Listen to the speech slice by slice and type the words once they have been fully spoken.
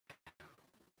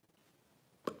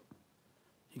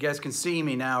guys can see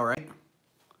me now, right?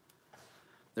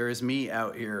 There is me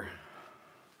out here.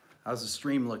 How's the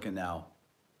stream looking now?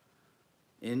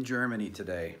 In Germany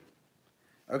today.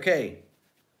 Okay,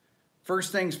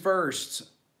 first things first,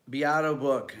 Beato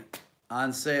book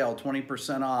on sale,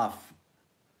 20% off.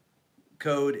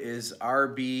 Code is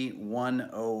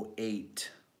RB108.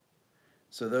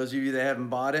 So those of you that haven't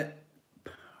bought it,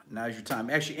 now's your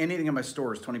time. Actually, anything in my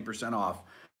store is 20% off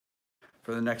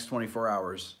for the next 24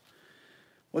 hours.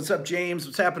 What's up, James?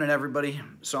 What's happening, everybody?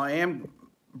 So I am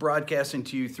broadcasting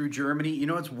to you through Germany. You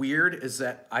know what's weird is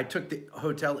that I took the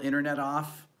hotel internet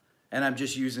off and I'm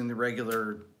just using the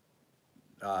regular,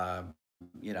 4G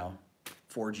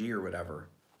or whatever.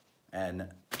 And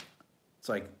it's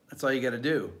like, that's all you got to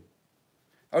do.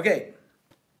 Okay.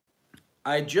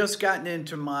 I just gotten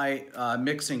into my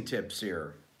mixing tips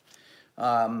here.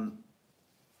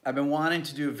 I've been wanting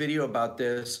to do a video about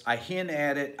this. I hint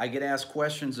at it. I get asked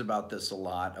questions about this a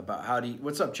lot, about how to,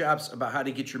 what's up, chaps, about how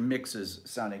to get your mixes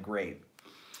sounding great.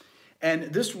 And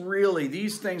this really,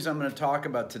 these things I'm going to talk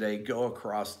about today go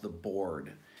across the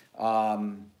board.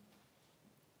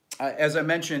 As I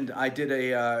mentioned, I did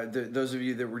those of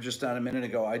you that were just on a minute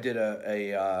ago, I did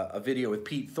a video with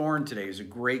Pete Thorne today. He's a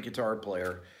great guitar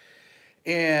player.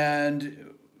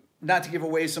 And not to give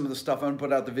away some of the stuff, I'm gonna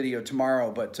put out the video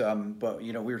tomorrow, but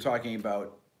we were talking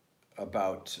about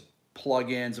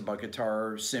plugins, about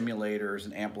guitar simulators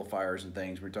and amplifiers and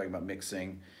things. We were talking about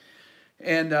mixing,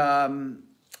 and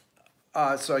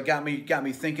so it got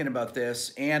me thinking about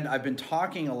this. And I've been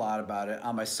talking a lot about it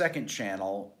on my second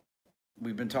channel.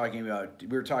 We were talking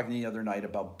the other night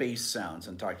about bass sounds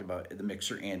and talked about the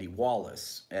mixer Andy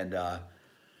Wallace and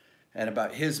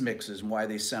about his mixes and why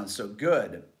they sound so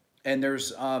good. And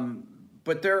there's,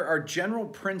 but there are general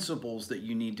principles that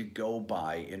you need to go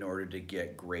by in order to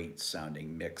get great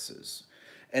sounding mixes.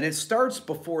 And it starts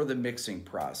before the mixing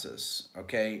process,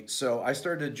 okay? So I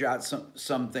started to jot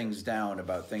some things down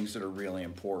about things that are really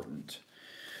important.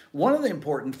 One of the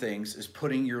important things is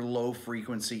putting your low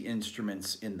frequency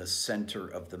instruments in the center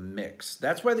of the mix.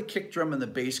 That's why the kick drum and the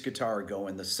bass guitar go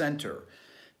in the center.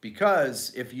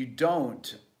 Because if you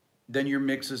don't, then your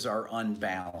mixes are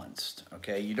unbalanced,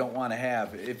 okay? You don't want to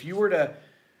have, if you were to,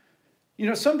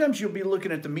 sometimes you'll be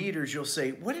looking at the meters, you'll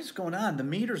say, what is going on? The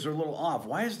meters are a little off.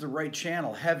 Why is the right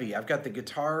channel heavy? I've got the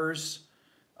guitars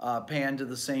panned to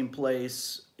the same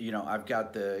place. I've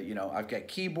got I've got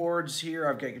keyboards here,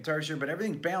 I've got guitars here, but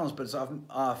everything's balanced, but it's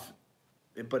off,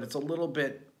 but it's a little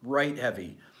bit right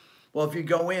heavy. Well, if you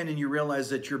go in and you realize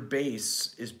that your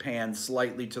bass is panned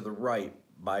slightly to the right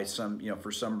by some,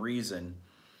 for some reason,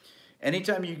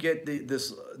 anytime you get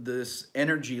this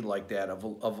energy like that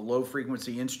of low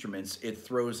frequency instruments, it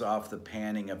throws off the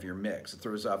panning of your mix. It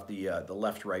throws off the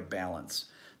left-right balance.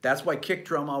 That's why kick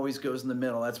drum always goes in the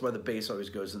middle. That's why the bass always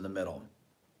goes in the middle.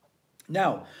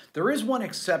 Now, there is one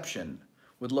exception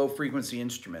with low frequency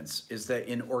instruments, is that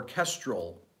in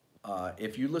orchestral,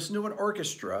 if you listen to an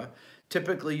orchestra,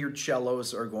 typically your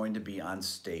cellos are going to be on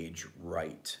stage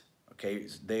right. Okay,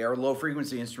 they are low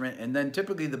frequency instrument, and then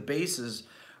typically the basses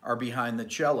are behind the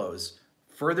cellos,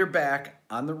 further back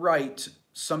on the right,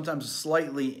 sometimes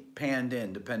slightly panned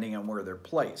in, depending on where they're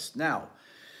placed. Now,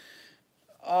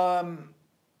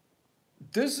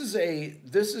 this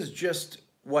is just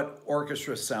what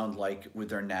orchestras sound like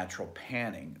with their natural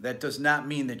panning. That does not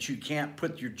mean that you can't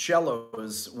put your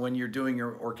cellos when you're doing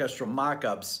your orchestral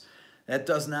mock-ups. That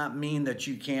does not mean that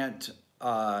you can't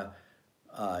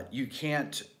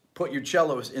put your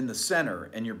cellos in the center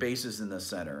and your basses in the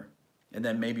center, and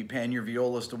then maybe pan your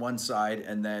violas to one side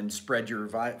and then spread your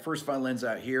first violins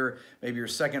out here, maybe your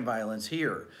second violins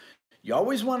here. You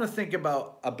always want to think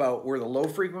about where the low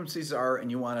frequencies are, and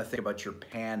you want to think about your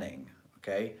panning,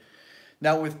 okay?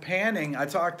 Now with panning, I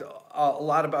talked a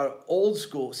lot about old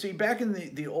school. See, back in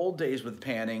the old days with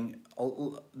panning,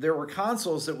 there were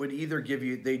consoles that would either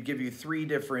they'd give you three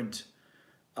different,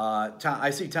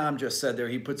 I see Tom just said there,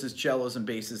 he puts his cellos and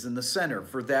basses in the center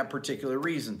for that particular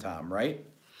reason, Tom, right?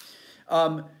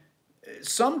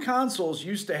 Some consoles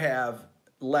used to have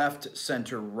left,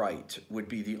 center, right would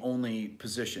be the only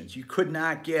positions. You could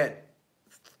not get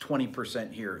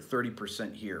 20% here,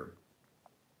 30% here.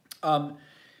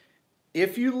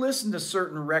 If you listen to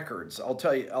certain records, I'll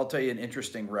tell you an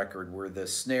interesting record where the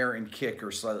snare and kick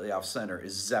are slightly off center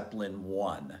is Zeppelin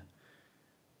 1.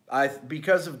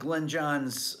 Because of Glenn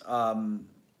John's,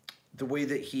 the way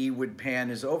that he would pan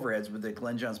his overheads with the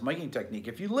Glenn John's miking technique,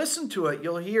 if you listen to it,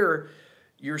 you'll hear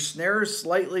your snare is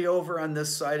slightly over on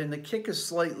this side and the kick is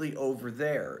slightly over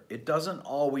there. It doesn't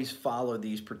always follow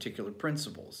these particular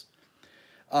principles.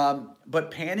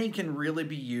 But panning can really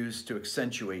be used to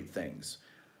accentuate things.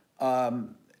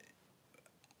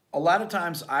 a lot of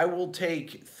times I will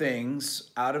take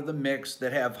things out of the mix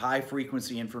that have high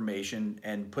frequency information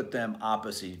and put them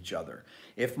opposite each other.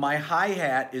 If my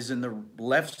hi-hat is in the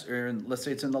left, or let's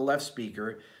say it's in the left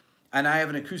speaker, and I have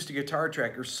an acoustic guitar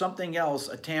track or something else,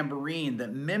 a tambourine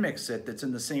that mimics it that's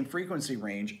in the same frequency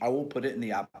range, I will put it in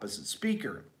the opposite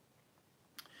speaker.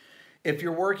 If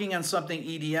you're working on something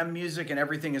EDM music and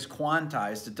everything is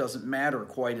quantized, it doesn't matter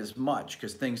quite as much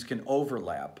because things can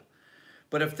overlap.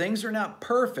 But if things are not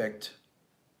perfect,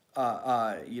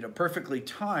 perfectly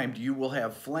timed, you will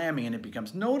have flamming and it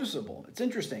becomes noticeable. It's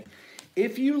interesting.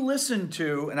 If you listen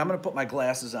to, and I'm going to put my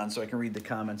glasses on so I can read the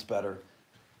comments better.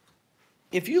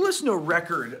 If you listen to a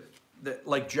record that,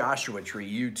 like Joshua Tree,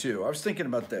 U2, I was thinking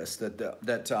about this,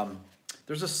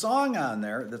 there's a song on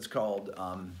there that's called,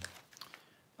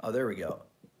 oh, there we go.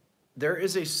 There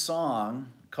is a song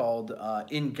called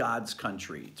In God's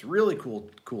Country. It's a really cool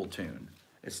tune.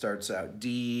 It starts out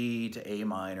D to A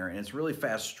minor, and it's really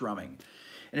fast strumming.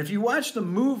 And if you watch the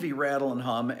movie Rattle and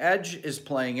Hum, Edge is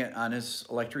playing it on his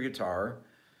electric guitar,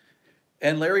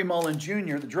 and Larry Mullen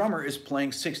Jr., the drummer, is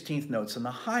playing 16th notes on the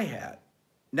hi-hat.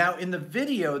 Now, in the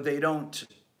video, they don't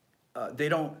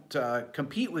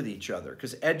compete with each other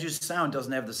because Edge's sound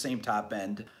doesn't have the same top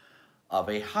end of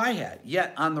a hi-hat.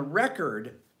 Yet on the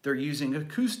record, they're using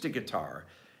acoustic guitar.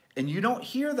 And you don't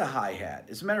hear the hi-hat.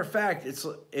 As a matter of fact, it's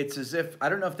as if, I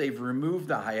don't know if they've removed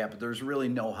the hi-hat, but there's really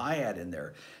no hi-hat in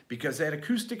there because that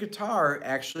acoustic guitar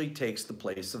actually takes the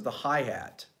place of the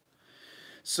hi-hat.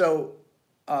 So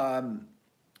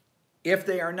if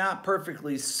they are not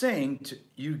perfectly synced,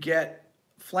 you get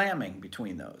flamming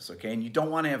between those, okay? And you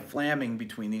don't want to have flamming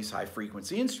between these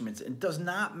high-frequency instruments. It does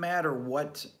not matter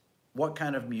what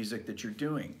kind of music that you're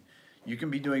doing. You can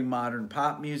be doing modern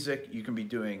pop music. You can be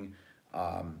doing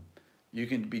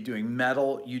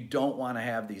metal. You don't want to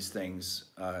have these things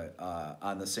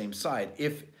on the same side.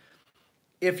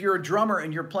 If you're a drummer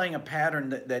and you're playing a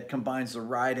pattern that combines the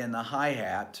ride and the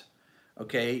hi-hat,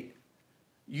 okay,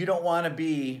 you don't want to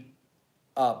be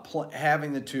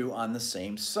having the two on the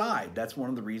same side. That's one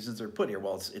of the reasons they're put here.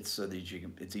 Well, it's so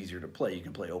that it's easier to play. You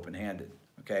can play open-handed,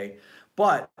 okay?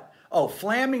 But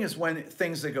flamming is when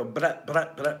things that go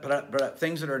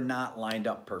things that are not lined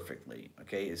up perfectly,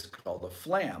 okay, is called a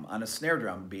flam. On a snare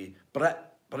drum, it'd be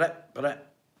that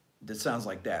sounds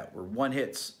like that, where one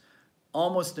hits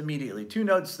almost immediately. Two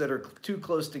notes that are too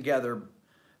close together,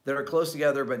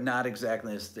 but not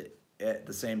exactly at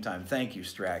the same time. Thank you,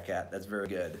 Stratcat. That's very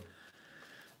good.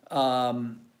 But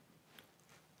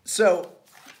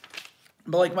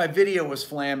like my video was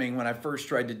flamming when I first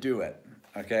tried to do it,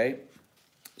 okay?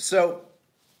 So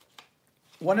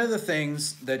one of the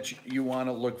things that you want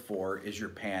to look for is your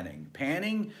panning.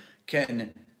 Panning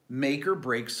can make or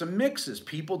break some mixes.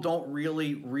 People don't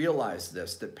really realize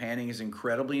this, that panning is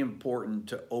incredibly important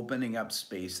to opening up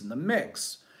space in the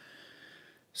mix.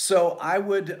 So I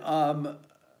would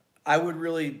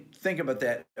really think about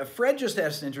that. Fred just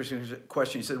asked an interesting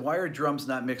question. He said, why are drums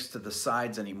not mixed to the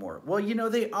sides anymore? Well,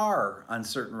 they are on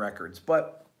certain records,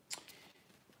 but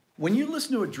when you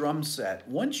listen to a drum set,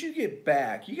 once you get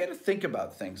back, you got to think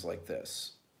about things like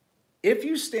this. If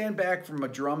you stand back from a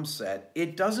drum set,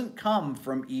 it doesn't come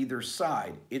from either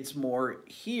side. It's more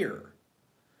here.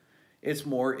 It's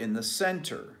more in the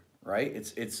center, right?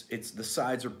 It's the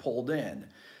sides are pulled in.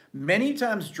 Many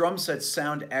times drum sets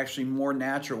sound actually more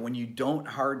natural when you don't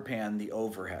hard pan the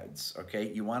overheads,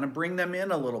 okay? You want to bring them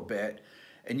in a little bit,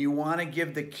 and you want to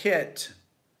give the kit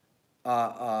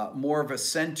more of a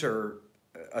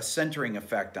centering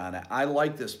effect on it. I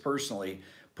like this personally.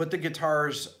 Put the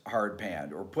guitars hard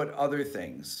panned or put other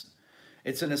things.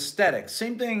 It's an aesthetic.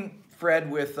 Same thing,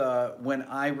 Fred, with when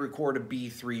I record a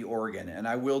B3 organ, and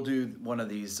I will do one of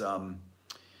these,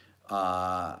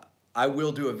 I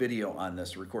will do a video on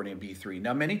this, recording a B3.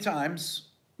 Now, many times,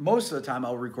 most of the time,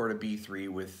 I'll record a B3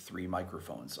 with 3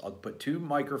 microphones. I'll put 2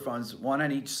 microphones, one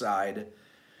on each side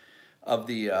of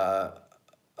the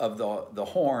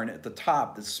horn at the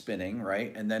top that's spinning,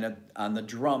 right? And then on the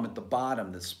drum at the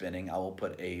bottom that's spinning, I will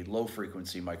put a low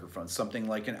frequency microphone, something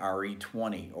like an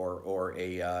RE20 or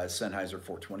a Sennheiser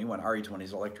 421. RE20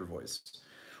 is Electro Voice.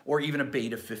 Or even a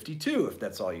Beta 52 if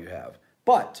that's all you have.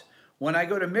 But when I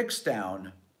go to mix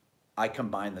down, I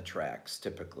combine the tracks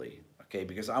typically, okay?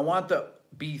 Because I want the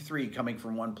B3 coming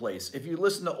from one place. If you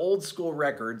listen to old school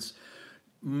records,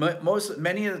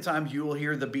 many of the times you will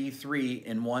hear the B3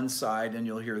 in one side and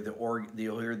you'll hear the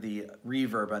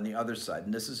reverb on the other side.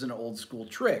 And this is an old school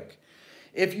trick.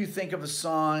 If you think of a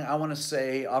song, I want to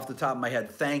say off the top of my head,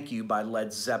 Thank You by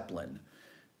Led Zeppelin.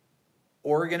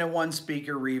 Organ in one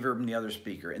speaker, reverb in the other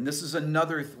speaker. And this is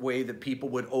another way that people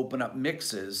would open up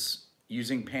mixes.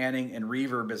 using panning and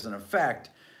reverb as an effect,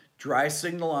 dry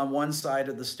signal on one side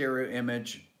of the stereo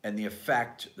image and the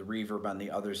effect, the reverb on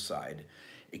the other side.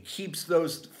 It keeps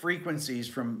those frequencies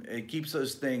from, it keeps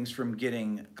those things from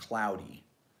getting cloudy.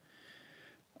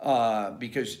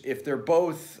 Because if they're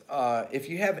both, if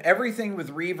you have everything with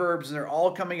reverbs and they're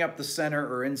all coming up the center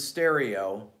or in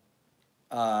stereo,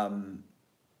 then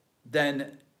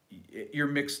your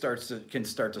mix can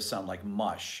start to sound like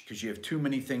mush because you have too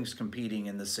many things competing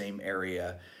in the same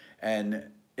area.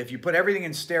 And if you put everything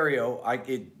in stereo,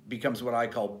 it becomes what I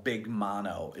call big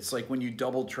mono. It's like when you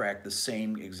double track the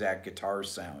same exact guitar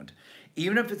sound.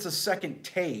 Even if it's a second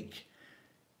take,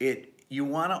 you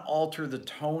want to alter the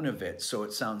tone of it so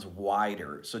it sounds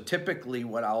wider. So typically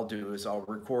what I'll do is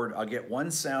I'll get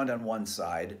one sound on one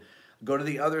side, go to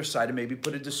the other side and maybe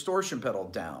put a distortion pedal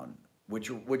down,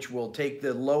 which will take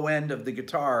the low end of the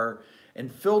guitar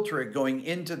and filter it going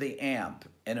into the amp,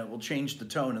 and it will change the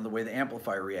tone and the way the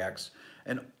amplifier reacts.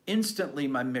 And instantly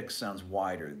my mix sounds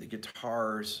wider. The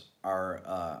guitars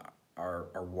are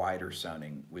wider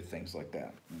sounding with things like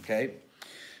that, okay?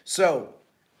 So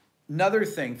another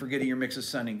thing for getting your mixes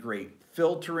sounding great,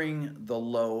 filtering the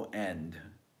low end.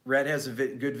 Rhett has a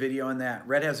good video on that.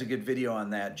 Rhett has a good video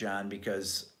on that, John,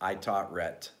 because I taught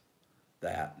Rhett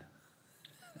that.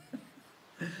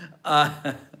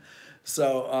 I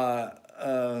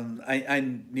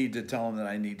need to tell him that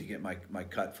I need to get my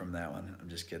cut from that one. I'm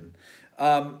just kidding.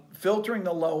 Filtering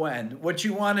the low end. What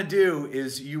you want to do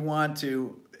is you want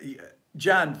to,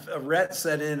 John, Rhett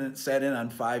sat in on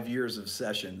 5 years of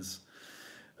sessions.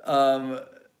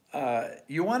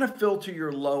 You want to filter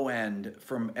your low end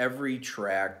from every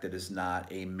track that is not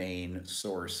a main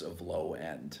source of low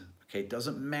end. Okay, it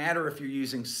doesn't matter if you're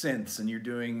using synths and you're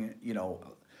doing, you know,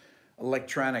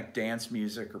 electronic dance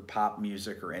music or pop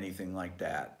music or anything like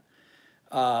that.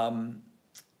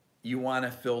 You want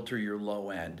to filter your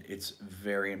low end. It's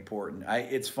very important.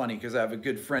 It's funny because I have a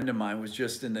good friend of mine was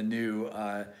just in the new,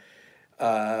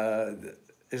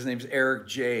 his name's Eric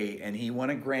J, and he won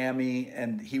a Grammy,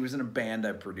 and he was in a band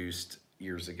I produced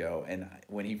years ago. And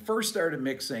when he first started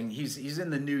mixing, he's in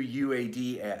the new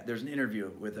UAD, there's an interview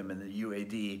with him in the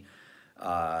UAD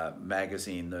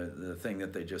magazine, the thing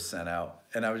that they just sent out.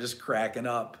 And I was just cracking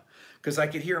up because I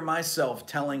could hear myself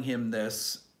telling him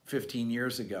this 15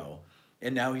 years ago.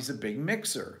 And now he's a big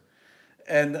mixer.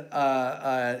 And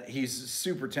he's a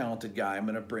super talented guy.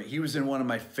 He was in one of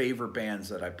my favorite bands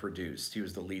that I produced. He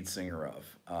was the lead singer of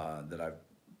that I'm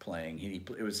playing.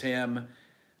 It was him.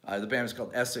 The band was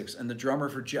called Essex. And the drummer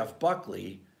for Jeff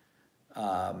Buckley,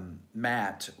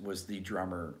 Matt, was the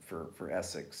drummer for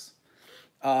Essex.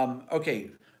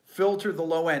 Okay, filter the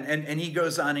low end. And he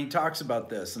goes on, he talks about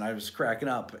this, and I was cracking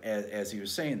up as he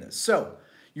was saying this. So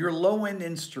your low end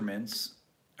instruments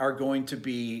are going to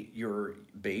be your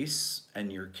bass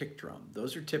and your kick drum.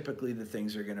 Those are typically the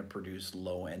things that are going to produce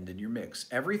low end in your mix.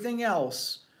 Everything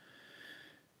else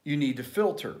you need to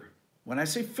filter. When I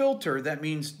say filter, that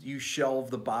means you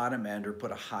shelve the bottom end or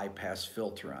put a high pass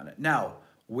filter on it. Now,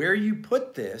 where you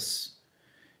put this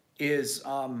is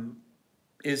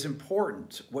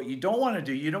important. What you don't want to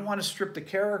do, you don't want to strip the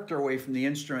character away from the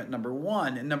instrument, number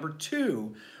one. And number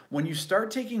two, when you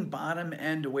start taking bottom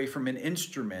end away from an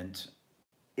instrument,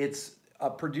 it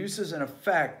produces an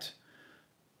effect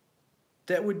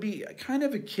that would be kind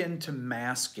of akin to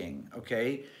masking,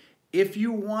 okay? If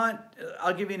you want,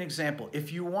 I'll give you an example.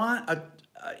 If you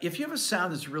have a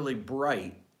sound that's really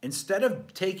bright, instead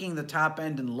of taking the top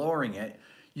end and lowering it,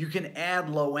 you can add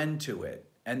low end to it.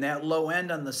 And that low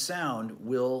end on the sound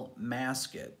will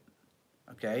mask it,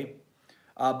 okay?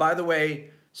 By the way,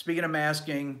 speaking of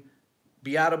masking,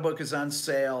 Beato book is on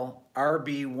sale,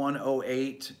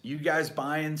 RB108. You guys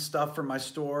buying stuff from my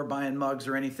store, buying mugs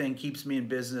or anything, keeps me in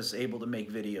business, able to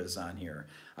make videos on here.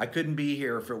 I couldn't be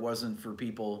here if it wasn't for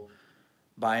people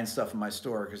buying stuff in my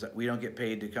store because we don't get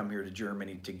paid to come here to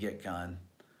Germany to GitCon.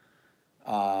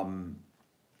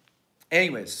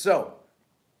 Anyways, so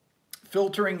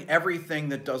filtering everything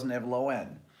that doesn't have low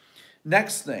end.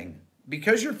 Next thing,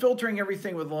 because you're filtering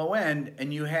everything with low end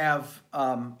and you have,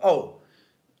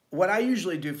 what I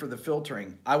usually do for the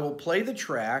filtering, I will play the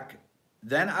track,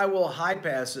 then I will high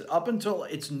pass it up until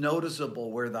it's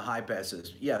noticeable where the high pass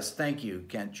is. Yes, thank you,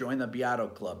 Kent. Join the Beato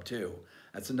Club too.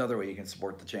 That's another way you can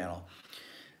support the channel.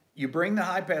 You bring the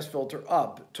high pass filter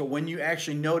up to when you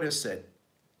actually notice it,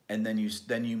 and then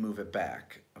you move it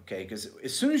back, okay? Because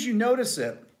as soon as you notice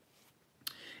it,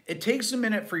 it takes a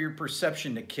minute for your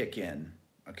perception to kick in,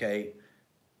 okay?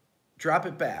 Drop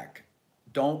it back.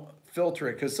 Don't filter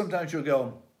it, because sometimes you'll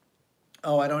go,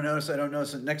 oh, I don't notice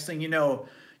it. Next thing you know,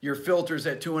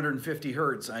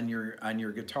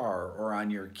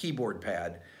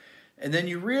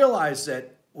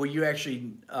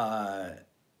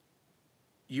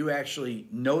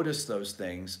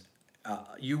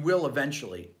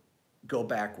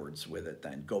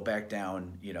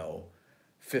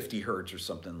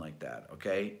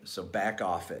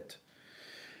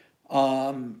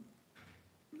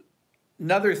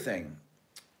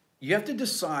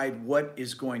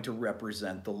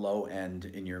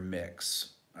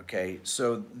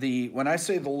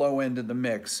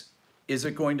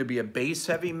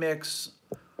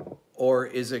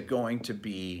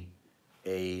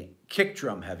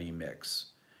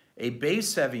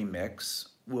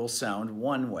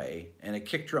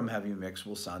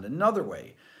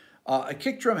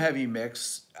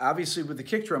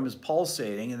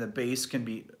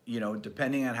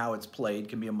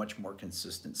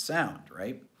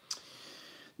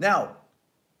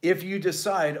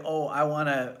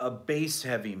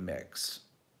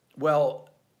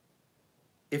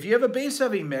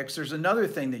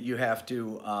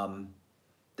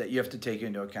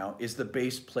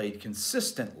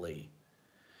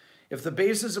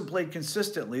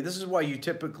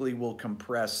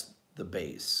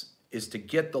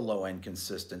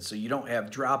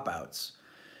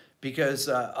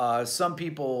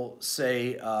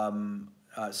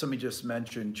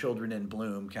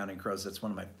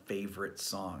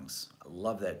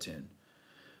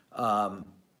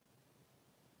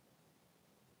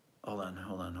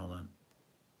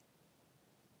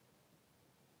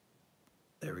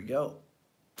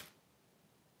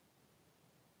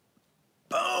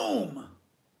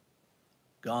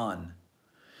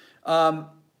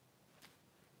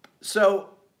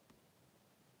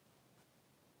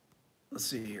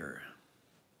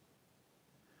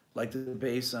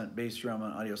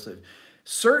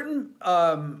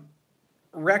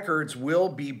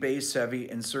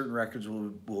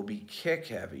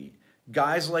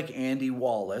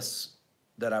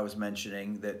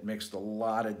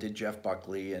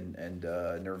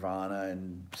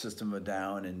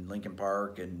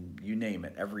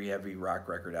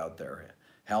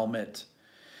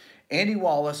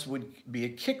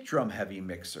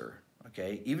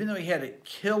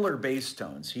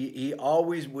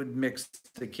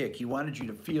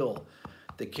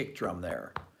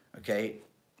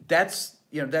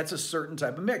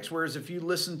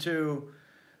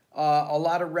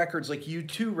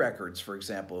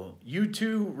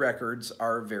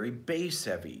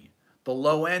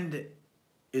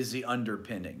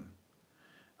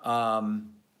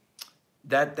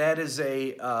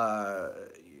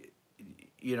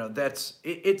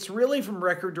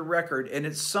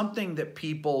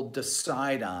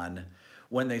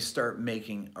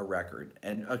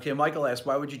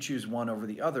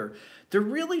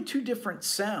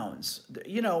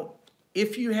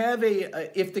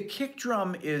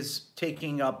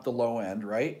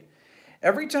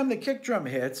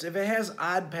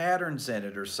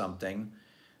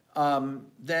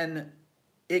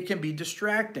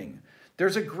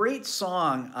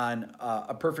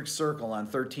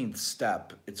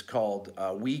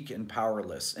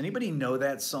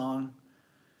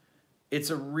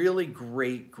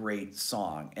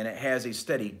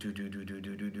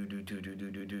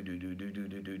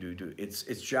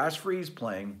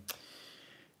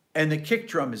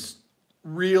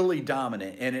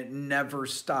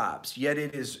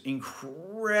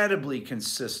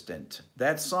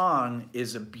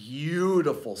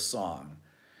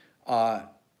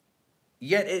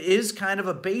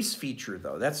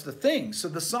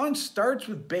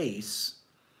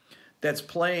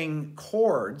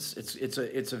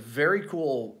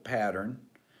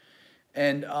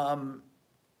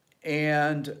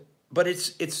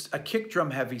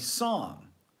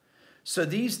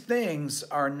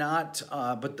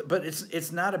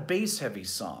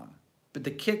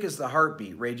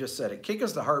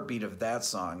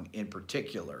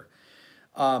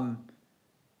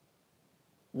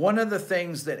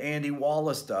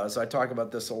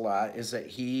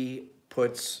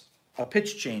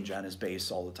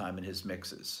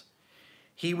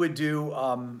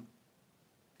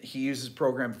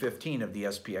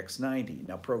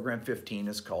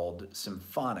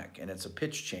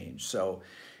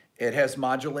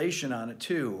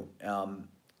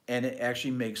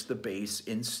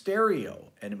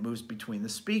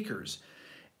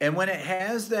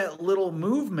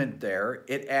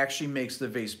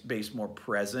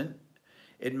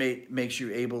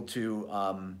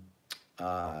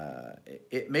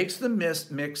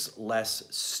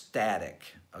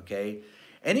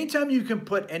 Anytime you can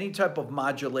put any type of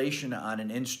modulation on an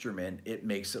instrument, it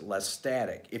makes it less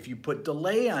static. If you put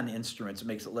delay on instruments, it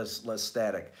makes it less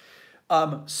static.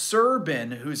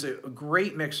 Serban, who's a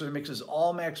great mixer, mixes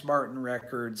all Max Martin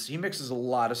records. He mixes a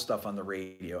lot of stuff on the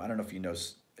radio. I don't know if you know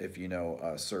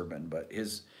Serban, but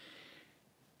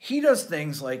he does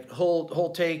things like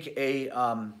he'll take a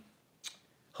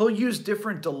he'll use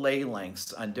different delay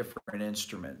lengths on different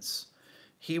instruments.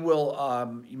 He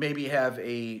will maybe have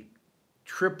a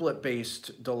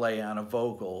triplet-based delay on a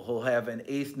vocal. He'll have an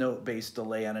eighth note-based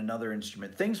delay on another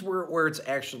instrument. Things where it's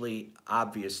actually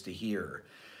obvious to hear.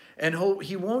 And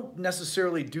he won't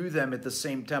necessarily do them at the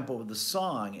same tempo of the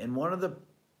song. And one of the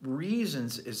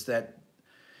reasons is that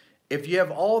if you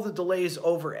have all the delays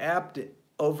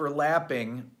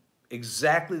overlapping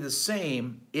exactly the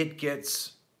same, it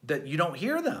gets that you don't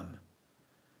hear them.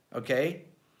 Okay?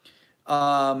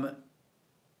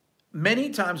 Many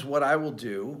times what I will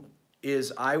do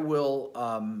is I will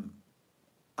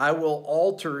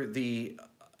alter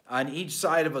on each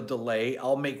side of a delay,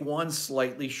 I'll make one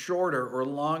slightly shorter or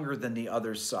longer than the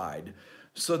other side.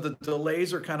 So the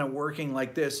delays are kind of working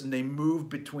like this and they move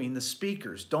between the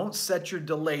speakers. Don't set your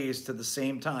delays to the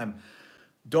same time.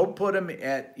 Don't put them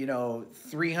at,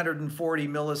 340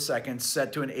 milliseconds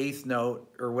set to an eighth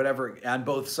note or whatever on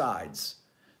both sides.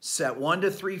 Set one to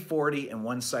 340 and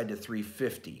one side to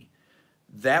 350.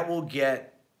 That will get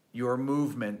your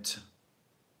movement,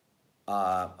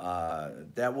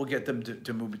 that will get them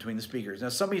to move between the speakers. Now,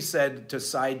 somebody said to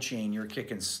sidechain your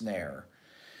kick and snare.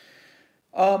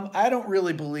 I don't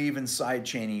really believe in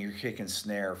sidechaining your kick and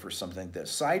snare for something like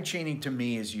this. Sidechaining to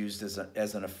me is used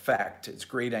as an effect. It's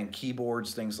great on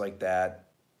keyboards, things like that.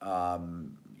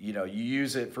 You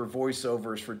use it for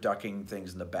voiceovers, for ducking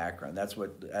things in the background. That's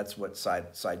what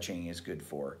sidechaining is good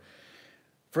for.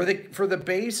 For the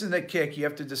bass and the kick, you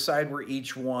have to decide where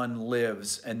each one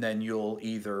lives, and then you'll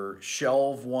either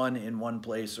shelve one in one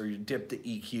place or you dip the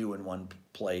EQ in one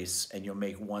place, and you'll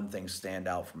make one thing stand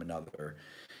out from another.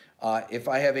 If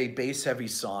I have a bass-heavy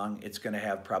song, it's going to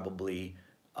have probably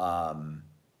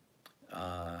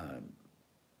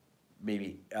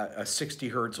maybe a 60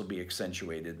 hertz will be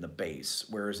accentuated in the bass,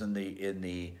 whereas in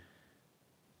the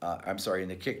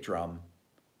kick drum.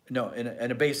 No,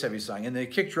 in a bass-heavy song, and the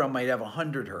kick drum might have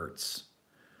 100 hertz.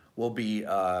 Will be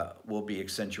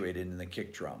accentuated in the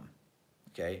kick drum.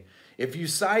 Okay, if you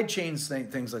side chain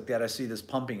things like that, I see this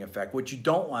pumping effect. What you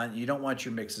don't want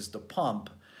your mixes to pump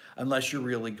unless you're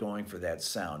really going for that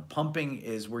sound. Pumping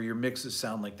is where your mixes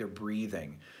sound like they're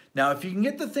breathing. Now, if you can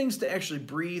get the things to actually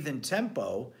breathe in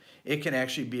tempo, it can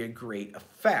actually be a great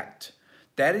effect.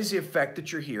 That is the effect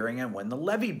that you're hearing on When the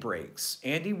Levee Breaks.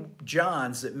 Andy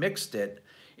Johns that mixed it,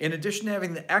 in addition to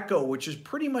having the echo, which is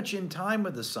pretty much in time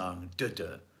with the song,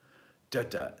 da-da,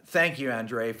 da-da. Thank you,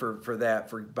 Andre, for that,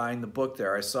 for buying the book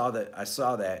there. I saw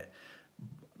that.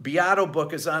 Beato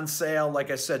book is on sale, like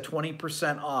I said,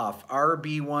 20% off.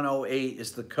 RB108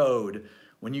 is the code.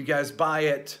 When you guys buy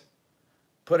it,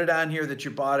 put it on here that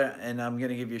you bought it, and I'm going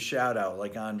to give you a shout out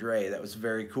like Andre. That was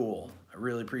very cool. I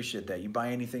really appreciate that. You buy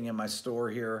anything in my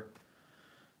store here,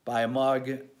 buy a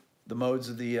mug, the modes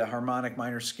of the harmonic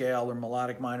minor scale or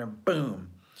melodic minor,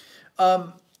 boom.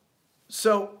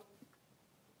 So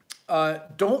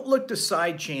don't look to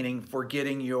side chaining for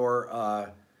getting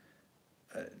your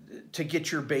to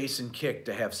get your bass and kick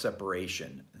to have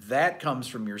separation. That comes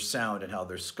from your sound and how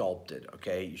they're sculpted.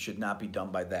 Okay, you should not be done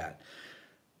by that.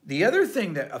 The other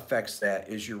thing that affects that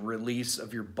is your release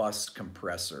of your bus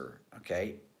compressor.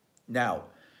 Okay, now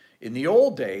in the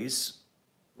old days,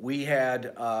 we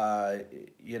had,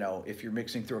 if you're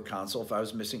mixing through a console, if I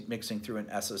was mixing through an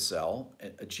SSL,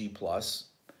 a G+,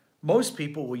 most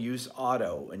people will use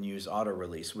auto and use auto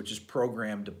release, which is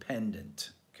program dependent,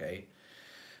 okay?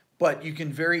 But you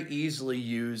can very easily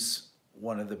use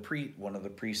one of the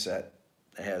preset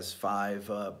that has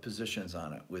 5 positions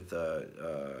on it with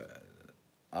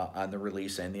on the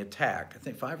release and the attack. I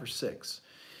think 5 or 6,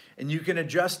 and you can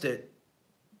adjust it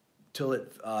till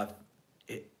it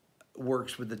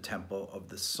works with the tempo of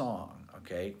the song,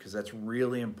 okay? Because that's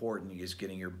really important, is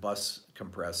getting your bus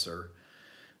compressor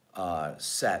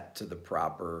set to the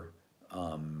proper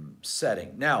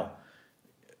setting. Now,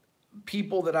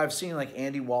 people that I've seen, like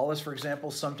Andy Wallace, for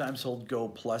example, sometimes he'll go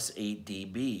plus 8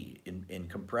 dB in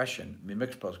compression,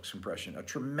 mixed bus compression, a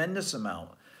tremendous amount.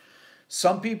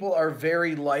 Some people are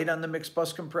very light on the mixed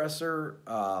bus compressor.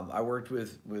 I worked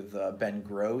with Ben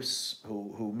Gross,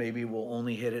 who maybe will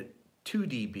only hit it 2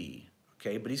 dB,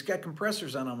 okay? But he's got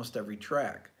compressors on almost every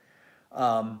track.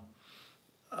 Some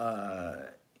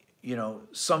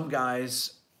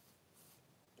guys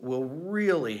will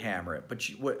really hammer it. But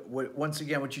once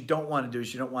again, what you don't want to do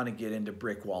is you don't want to get into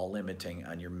brick wall limiting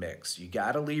on your mix. You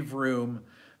got to leave room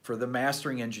for the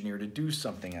mastering engineer to do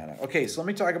something on it. Okay, so let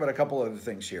me talk about a couple other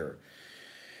things here.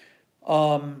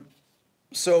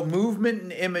 So movement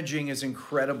and imaging is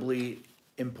incredibly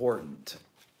important.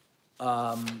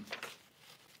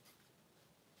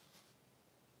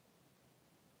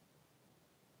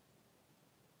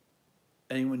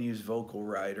 Anyone use Vocal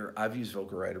Rider? I've used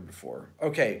Vocal Rider before.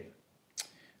 Okay.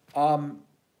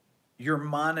 Your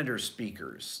monitor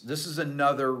speakers. This is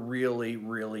another really,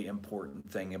 really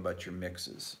important thing about your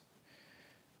mixes.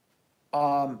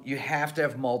 You have to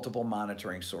have multiple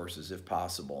monitoring sources if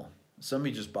possible.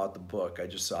 Somebody just bought the book. I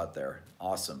just saw it there.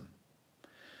 Awesome.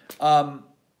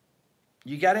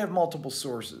 You got to have multiple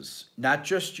sources, not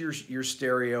just your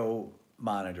stereo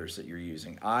monitors that you're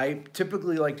using. I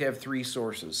typically like to have 3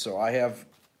 sources. So I have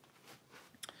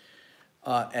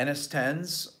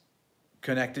NS10s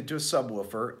connected to a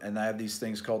subwoofer, and I have these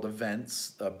things called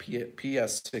events,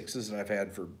 PS6s that I've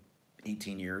had for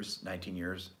 18 years, 19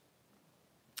 years.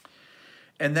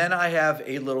 And then I have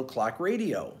a little clock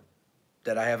radio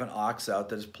that I have an aux out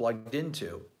that is plugged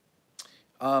into.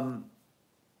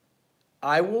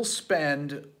 I will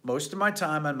spend most of my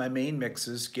time on my main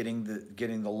mixes getting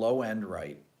the low end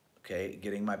right, okay,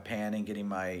 getting my panning, getting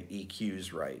my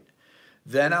EQs right.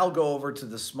 Then I'll go over to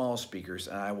the small speakers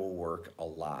and I will work a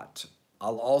lot.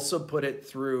 I'll also put it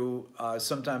through,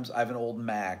 sometimes I have an old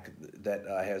Mac that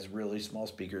has really small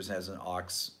speakers and has an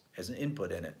aux, has an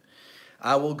input in it.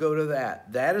 I will go to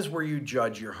that. That is where you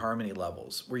judge your harmony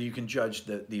levels, where you can judge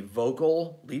the lead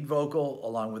vocal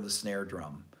along with the snare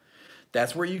drum.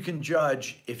 That's where you can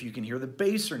judge if you can hear the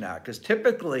bass or not. Because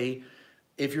typically,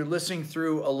 if you're listening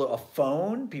through a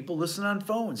phone, people listen on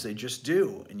phones. They just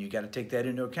do. And you got to take that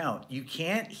into account. You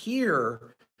can't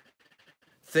hear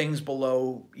things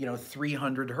below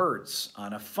 300 hertz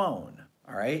on a phone.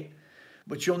 All right.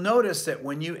 But you'll notice that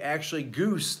when you actually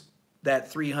goose that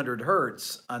 300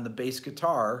 hertz on the bass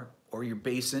guitar or your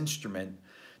bass instrument,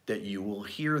 that you will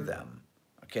hear them.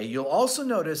 Okay. You'll also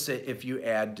notice that if you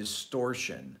add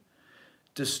distortion,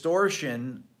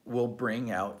 distortion will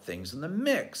bring out things in the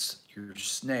mix, your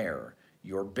snare,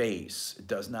 your bass. It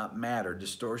does not matter.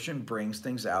 Distortion brings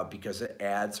things out because it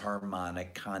adds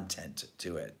harmonic content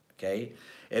to it, okay?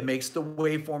 It makes the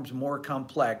waveforms more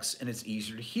complex and it's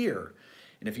easier to hear.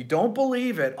 And if you don't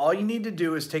believe it, all you need to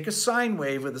do is take a sine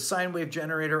wave with a sine wave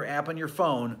generator app on your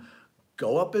phone,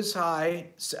 go up as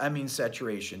high,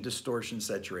 saturation, distortion,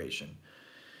 saturation.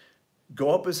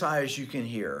 Go up as high as you can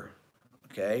hear,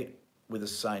 okay? With a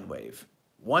sine wave.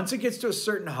 Once it gets to a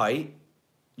certain height,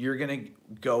 you're going to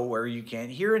go where you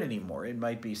can't hear it anymore. It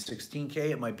might be 16K,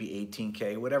 it might be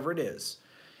 18K, whatever it is.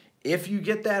 If you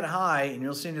get that high and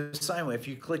you're listening to a sine wave, if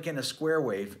you click in a square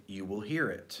wave, you will hear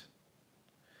it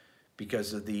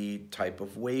because of the type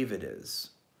of wave it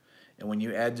is. And when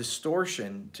you add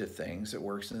distortion to things, it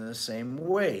works in the same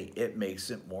way. It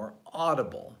makes it more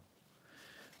audible.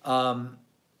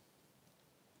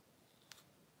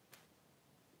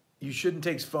 You shouldn't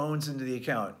take phones into the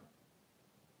account.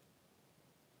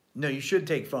 No, you should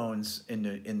take phones in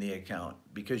the account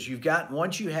because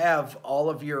once you have all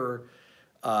of your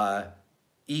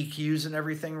EQs and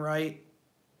everything right,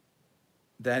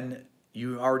 then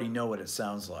you already know what it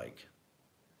sounds like.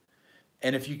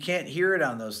 And if you can't hear it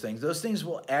on those things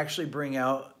will actually bring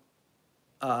out,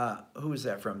 who is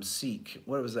that from? Seek.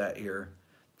 What was that here?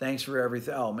 Thanks for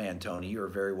everything. Oh man, Tony, you're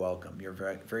very welcome. You're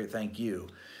very thank you.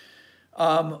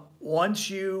 Once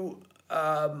you,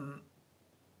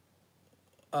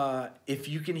 if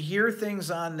you can hear things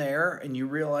on there and you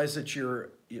realize that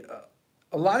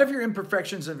a lot of your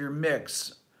imperfections of your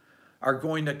mix are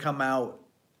going to come out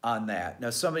on that. Now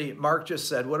Mark just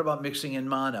said, what about mixing in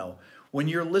mono? When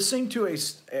you're listening to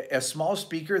a small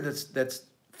speaker that's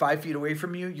 5 feet away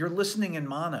from you, you're listening in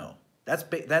mono.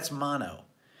 That's mono.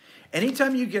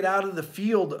 Anytime you get out of the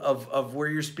field of where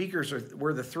your speakers are,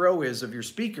 where the throw is of your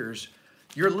speakers,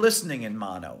 you're listening in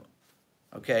mono,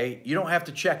 okay? You don't have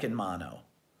to check in mono.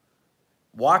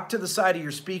 Walk to the side of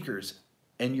your speakers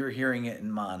and you're hearing it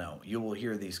in mono. You will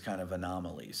hear these kind of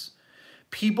anomalies.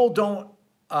 People don't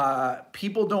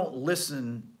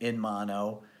listen in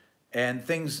mono and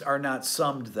things are not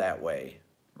summed that way,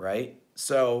 right?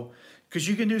 So, because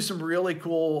you can do some really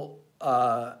cool,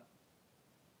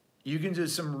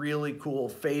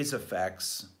 phase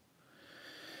effects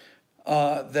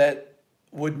that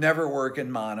would never work in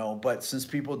mono, but since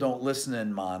people don't listen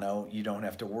in mono, you don't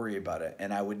have to worry about it.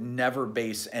 And I would never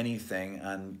base anything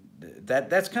on that.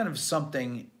 That's kind of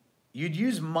something you'd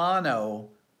use mono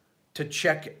to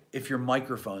check if your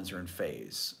microphones are in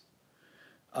phase.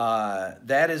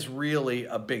 That is really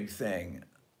a big thing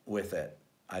with it,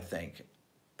 I think.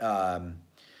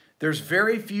 There's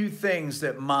very few things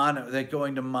that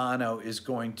going to mono is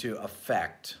going to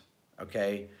affect,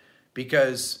 okay?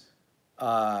 Because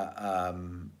the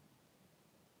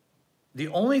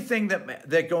only thing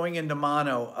that going into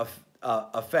mono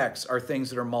affects are things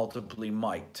that are multiply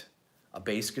mic'd. A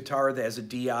bass guitar that has a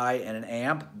DI and an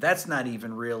amp, that's not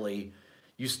even really,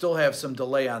 you still have some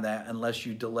delay on that unless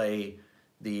you delay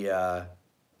the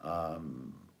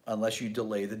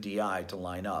DI to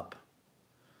line up.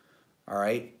 All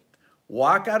right,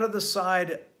 walk out of the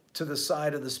side to the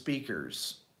side of the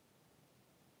speakers.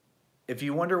 If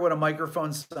you wonder what a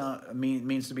microphone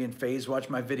means to be in phase, watch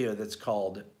my video that's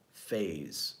called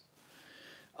Phase.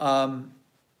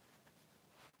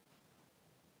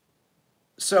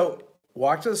 So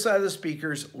walk to the side of the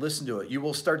speakers, listen to it. You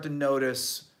will start to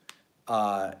notice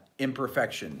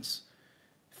imperfections.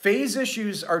 Phase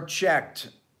issues are checked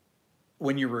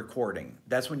when you're recording.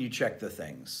 That's when you check the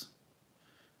things.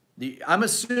 I'm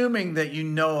assuming that you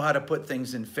know how to put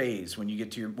things in phase when you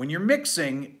get to when you're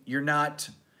mixing, you're not,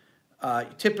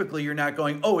 typically you're not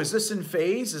going, oh, is this in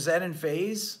phase? Is that in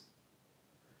phase?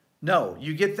 No,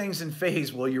 you get things in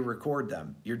phase while you record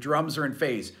them. Your drums are in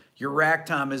phase. Your rack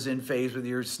tom is in phase with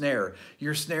your snare.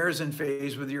 Your snare is in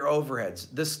phase with your overheads.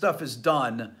 This stuff is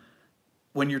done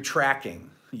when you're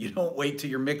tracking. You don't wait till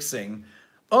you're mixing.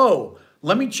 Oh,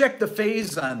 let me check the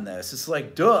phase on this. It's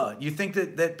like, duh. You think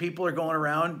that people are going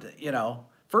around, you know.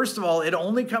 First of all, it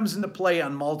only comes into play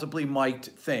on multiply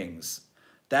mic'd things.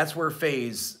 That's where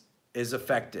phase is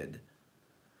affected.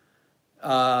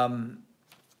 And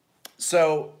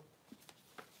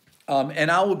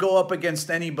I will go up against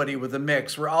anybody with a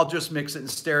mix where I'll just mix it in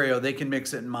stereo. They can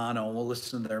mix it in mono, and we'll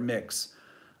listen to their mix.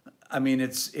 I mean,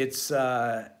 it's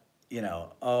you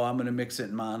know, oh, I'm going to mix it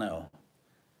in mono.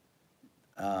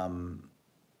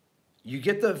 You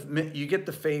get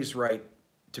the phase right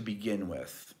to begin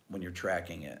with when you're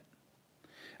tracking it.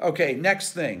 Okay,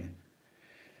 next thing.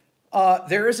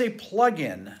 There is a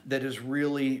plugin that is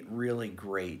really, really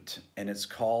great, and it's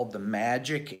called the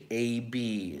Magic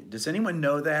AB. Does anyone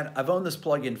know that? I've owned this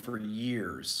plugin for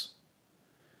years.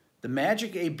 The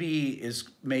Magic AB is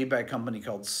made by a company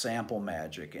called Sample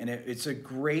Magic, and it's a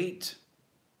great,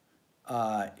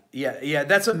 yeah,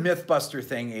 that's a Mythbuster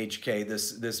thing, HK,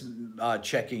 this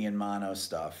checking in mono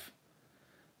stuff.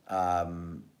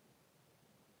 I'm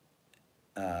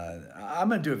going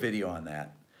to do a video on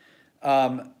that.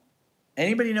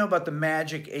 Anybody know about the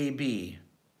Magic AB?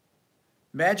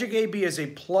 Magic AB is a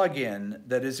plugin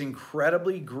that is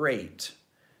incredibly great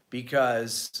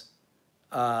because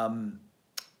it'll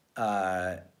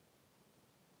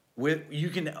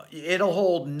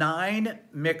hold 9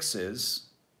 mixes.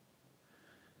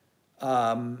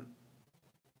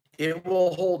 It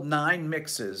will hold 9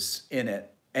 mixes in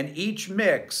it, and each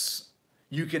mix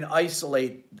you can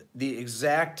isolate the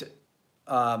exact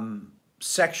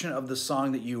section of the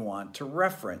song that you want to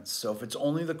reference. So if it's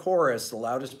only the chorus, the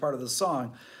loudest part of the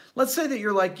song, let's say that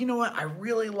you're like, you know what, I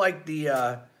really like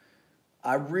the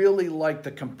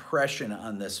compression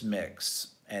on this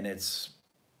mix, and it's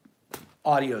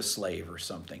Audio Slave or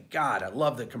something. God, I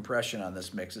love the compression on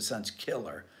this mix. It sounds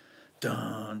killer.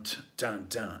 Dun dun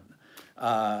dun.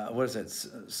 What is that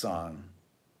song?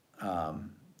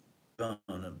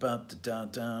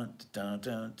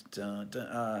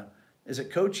 Is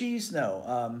it Cochise?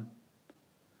 No.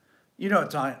 You know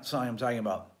what song I'm talking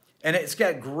about. And it's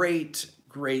got great,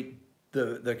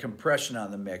 the compression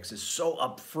on the mix is so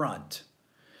upfront.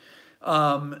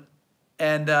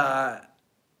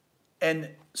 And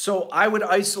so I would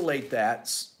isolate that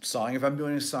song, if I'm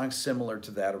doing a song similar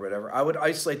to that or whatever, I would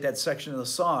isolate that section of the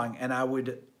song, and I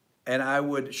would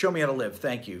Show Me How to Live.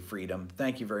 Thank you, Freedom.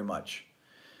 Thank you very much.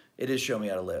 It is Show Me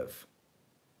How to Live,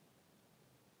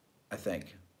 I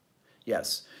think.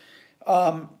 Yes.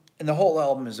 And the whole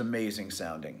album is amazing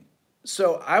sounding.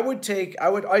 So I would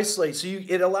isolate, so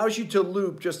it allows you to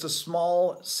loop just a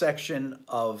small section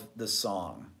of the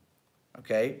song,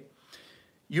 okay?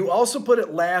 You also put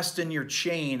it last in your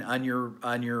chain on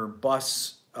your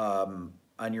bus, on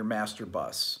your master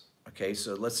bus, okay?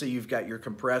 So let's say you've got your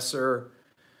compressor,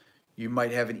 you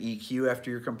might have an EQ after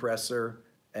your compressor,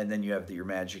 and then you have your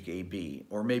Magic AB.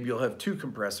 Or maybe you'll have 2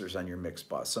 compressors on your mix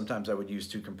bus. Sometimes I would use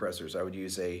 2 compressors. I would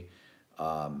use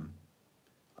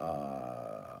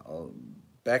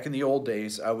back in the old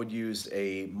days, I would use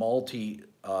a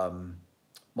multi-band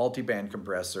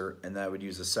compressor, and then I would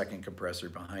use a second compressor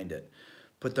behind it.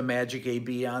 Put the Magic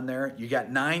AB on there. You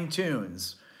got 9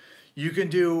 tunes. You can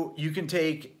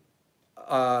make,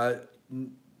 oh,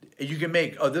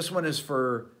 this one is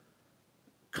for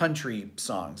country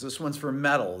songs. This one's for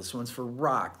metal. This one's for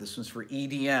rock. This one's for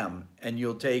EDM. And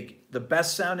you'll take the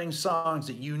best sounding songs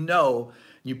that you know,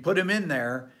 you put them in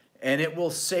there, and it will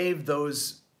save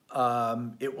those.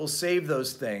 It will save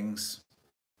those things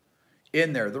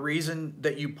in there. The reason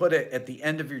that you put it at the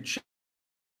end of your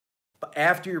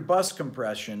after your bus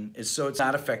compression is so it's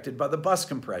not affected by the bus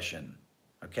compression.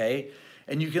 Okay,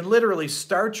 and you can literally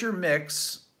start your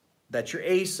mix. That's your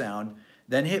A sound.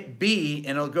 Then hit B,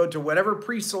 and it'll go to whatever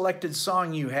pre-selected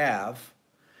song you have,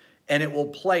 and it will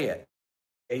play it.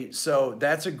 Okay? So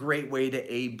that's a great way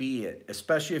to A-B it,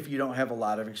 especially if you don't have a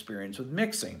lot of experience with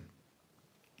mixing.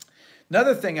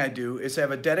 Another thing I do is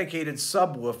have a dedicated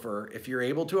subwoofer, if you're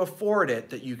able to afford it,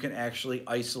 that you can actually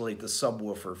isolate the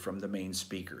subwoofer from the main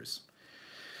speakers.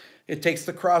 It takes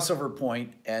the crossover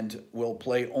point and will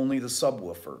play only the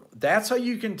subwoofer. That's how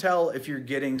you can tell if you're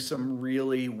getting some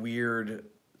really weird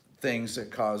things that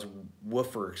cause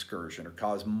woofer excursion or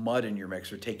cause mud in your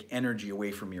mix or take energy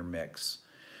away from your mix.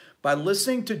 By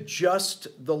listening to just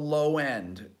the low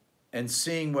end and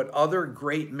seeing what other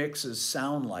great mixes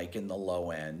sound like in the low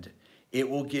end, it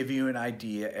will give you an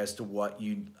idea as to what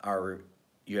you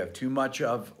have too much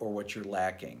of or what you're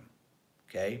lacking,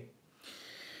 okay?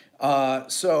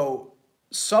 So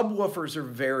subwoofers are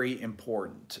very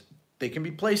important. They can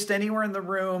be placed anywhere in the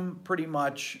room, pretty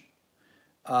much.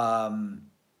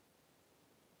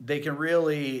 They can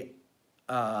really,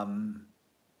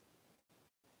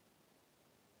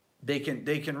 they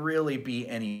can really be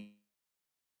any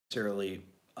necessarily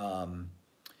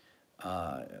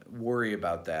worry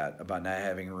about that, about not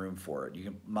having room for it. You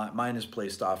can, mine is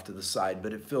placed off to the side,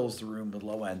 but it fills the room with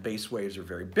low end. Bass waves are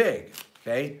very big.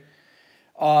 Okay.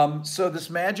 So this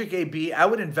Magic AB, I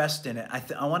would invest in it.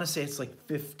 I want to say it's like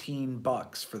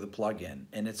 $15 for the plugin,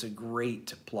 and it's a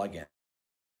great plugin.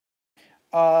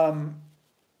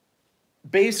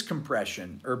 Bass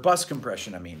compression, or bus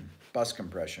compression, I mean, bus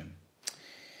compression.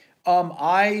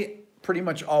 I pretty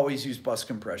much always use bus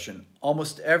compression.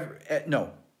 Almost every,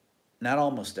 no, not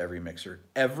almost every mixer.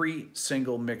 Every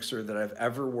single mixer that I've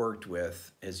ever worked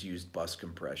with has used bus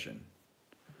compression.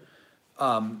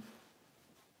 Hold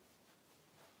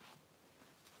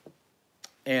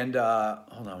on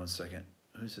one second.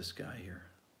 Who's this guy here?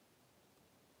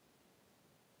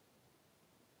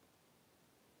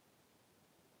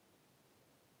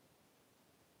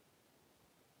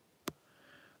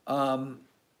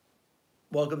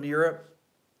 Welcome to Europe.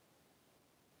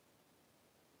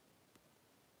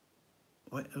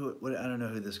 What, I don't know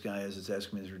who this guy is. It's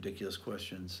asking me these ridiculous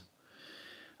questions.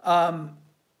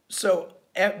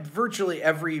 Virtually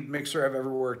every mixer I've ever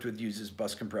worked with uses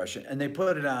bus compression, and they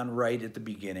put it on right at the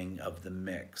beginning of the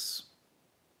mix.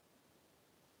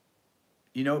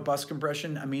 You know what bus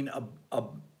compression? I mean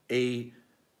a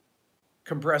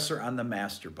compressor on the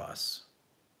master bus.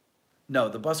 No,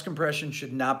 the bus compression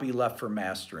should not be left for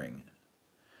mastering.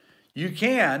 You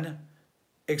can,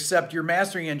 except your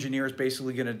mastering engineer is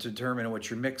basically going to determine what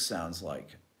your mix sounds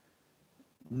like.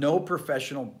 No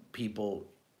professional people,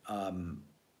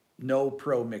 no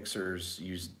pro mixers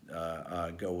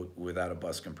go without a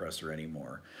bus compressor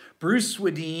anymore. Bruce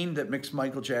Swedien, that mixed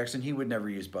Michael Jackson, he would never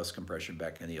use bus compression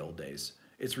back in the old days.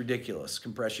 It's ridiculous.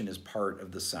 Compression is part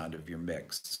of the sound of your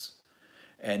mix.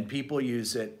 And people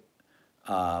use it.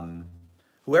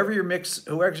 Whoever your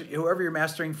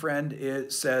mastering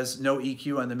friend says no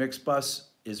EQ on the mix bus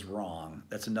is wrong.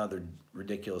 That's another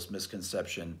ridiculous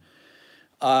misconception.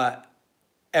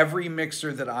 Every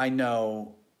mixer that I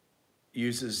know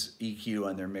uses EQ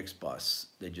on their mix bus.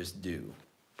 They just do.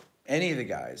 Any of the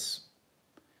guys,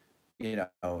 you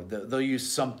know, they'll use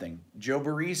something. Joe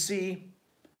Barresi,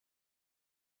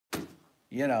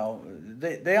 you know,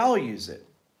 they all use it.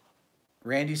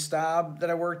 Randy Staub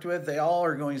that I worked with, they all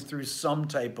are going through some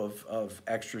type of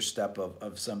extra step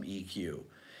of some EQ.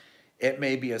 It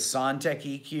may be a Sontec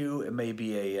EQ, it may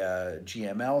be a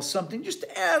GML, something, just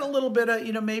to add a little bit of,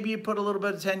 you know, maybe you put a little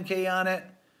bit of 10K on it.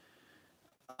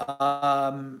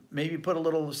 Maybe put a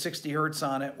little 60 hertz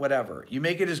on it, whatever. You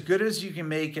make it as good as you can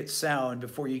make it sound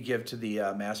before you give to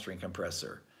the mastering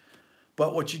compressor.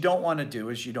 But what you don't want to do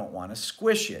is you don't want to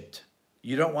squish it.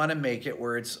 You don't want to make it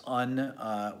where it's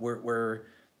where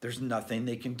there's nothing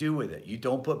they can do with it. You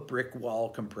don't put brick wall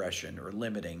compression or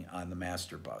limiting on the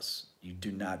master bus. You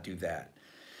do not do that.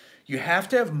 You have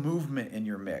to have movement in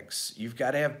your mix. You've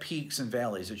got to have peaks and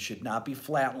valleys. It should not be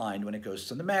flatlined when it goes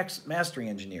to the mastering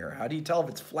engineer. How do you tell if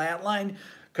it's flatlined?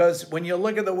 Because when you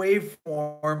look at the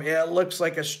waveform, it looks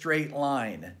like a straight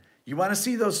line. You want to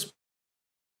see those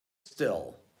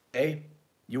still, okay?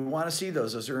 You want to see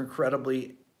those. Those are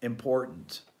incredibly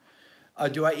important.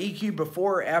 Do I EQ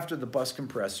before or after the bus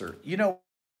compressor? You know,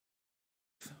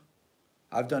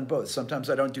 I've done both. Sometimes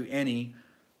I don't do any,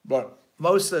 but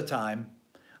most of the time,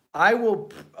 I will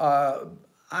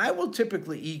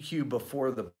typically EQ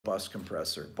before the bus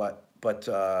compressor, but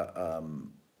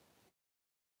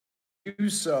do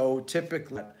so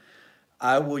typically.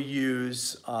 I will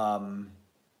use a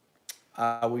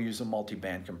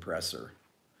multi-band compressor.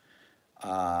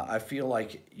 I feel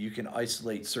like you can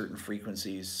isolate certain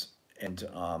frequencies, and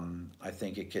I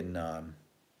think it can.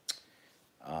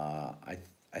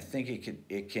 I think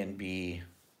it can be.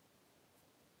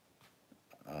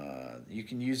 You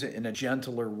can use it in a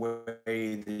gentler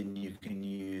way than you can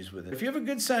use with it. If you have a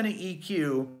good sounding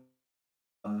EQ,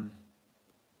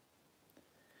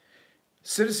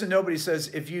 Citizen Nobody says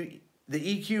if you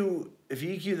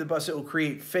EQ the bus, it will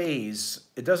create phase.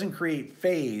 It doesn't create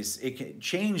phase. It can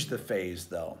change the phase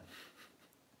though.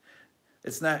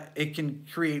 It's not. It can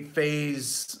create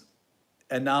phase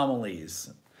anomalies,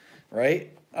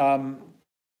 right?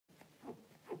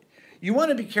 You want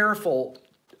to be careful.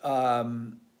 A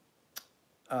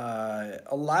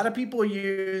lot of people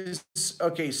use,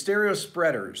 stereo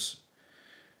spreaders.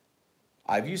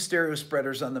 I've used stereo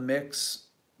spreaders on the mix,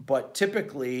 but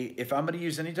typically, if I'm going to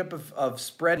use any type of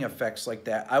spreading effects like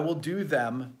that, I will do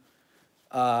them,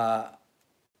 I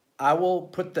will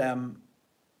put them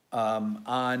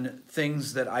on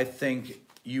things that I think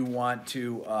you want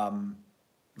to,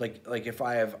 like if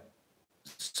I have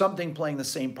something playing the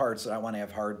same parts that I want to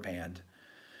have hard panned,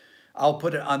 I'll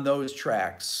put it on those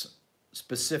tracks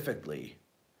specifically,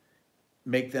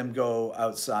 make them go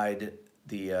outside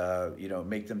the,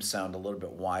 make them sound a little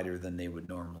bit wider than they would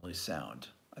normally sound.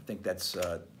 I think that's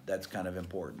kind of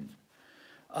important.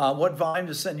 What volume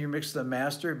to send your mix to the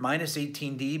master? Minus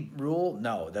 18 dB rule?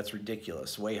 No, that's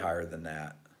ridiculous. Way higher than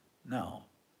that. No,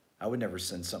 I would never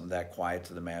send something that quiet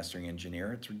to the mastering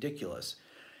engineer. It's ridiculous.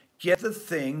 Get the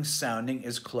thing sounding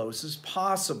as close as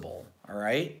possible, all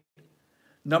right?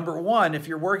 Number one, if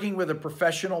you're working with a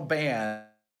professional band,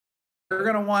 you're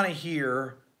going to want to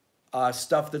hear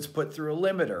stuff that's put through a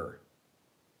limiter.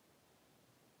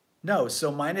 No,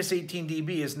 so minus 18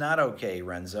 dB is not okay,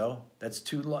 Renzo. That's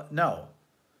too low. No,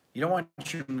 you don't want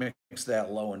your mix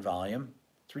that low in volume.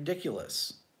 It's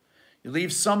ridiculous. You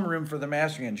leave some room for the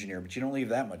mastering engineer, but you don't leave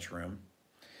that much room.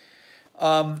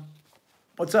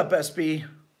 What's up, SB?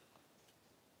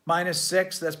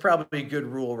 -6, that's probably a good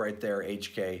rule right there,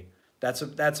 HK. That's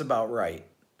about right.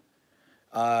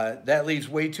 That leaves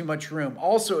way too much room.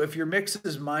 Also, if your mix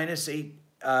is -8,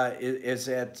 is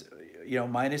at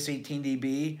minus 18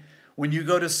 dB, when you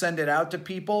go to send it out to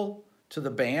people, to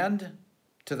the band,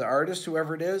 to the artist,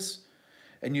 whoever it is,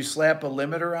 and you slap a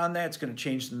limiter on that, it's going to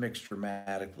change the mix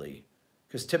dramatically.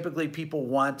 Because typically people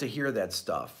want to hear that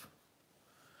stuff.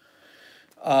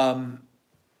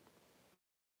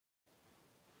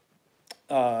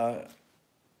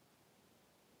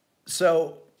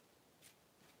 So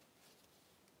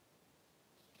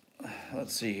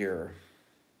let's see here.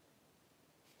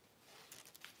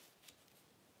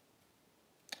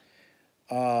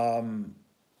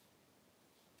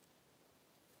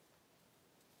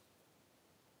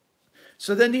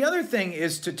 So then the other thing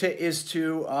is to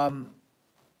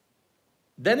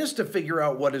figure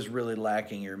out what is really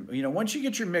lacking. Once you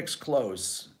get your mix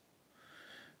close,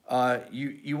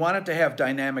 you want it to have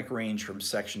dynamic range from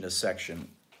section to section.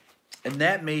 And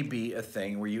that may be a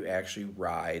thing where you actually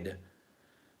ride,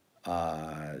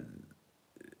 that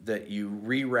you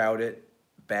reroute it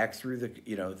back through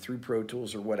the, through Pro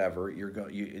Tools or whatever.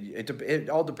 It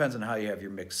all depends on how you have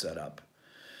your mix set up.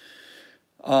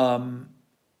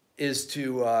 Is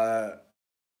to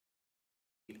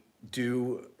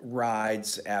do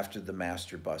rides after the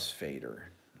master bus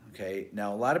fader. Okay,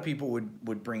 now a lot of people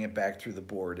would bring it back through the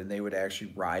board and they would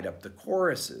actually ride up the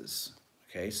choruses,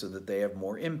 okay, so that they have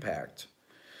more impact.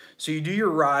 So you do your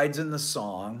rides in the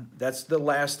song. That's the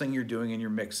last thing you're doing in your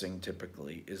mixing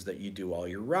typically, is that you do all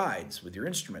your rides with your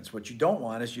instruments. What you don't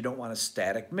want is you don't want a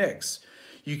static mix.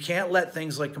 You can't let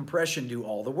things like compression do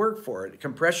all the work for it.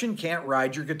 Compression can't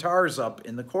ride your guitars up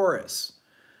in the chorus.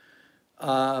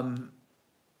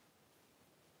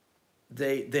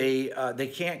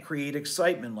 They can't create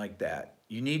excitement like that.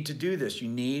 You need to do this. You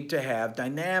need to have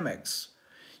dynamics.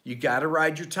 You got to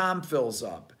ride your tom fills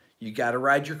up. You got to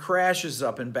ride your crashes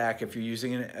up and back if you're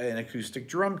using an acoustic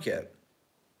drum kit.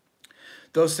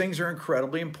 Those things are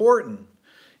incredibly important.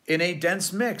 In a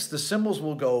dense mix, the cymbals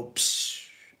will go psh,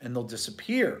 and they'll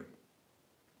disappear.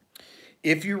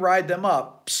 If you ride them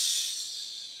up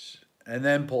psh, and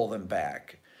then pull them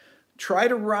back, try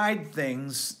to ride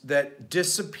things that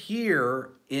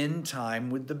disappear in time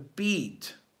with the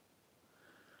beat.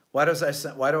 Why do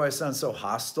I sound so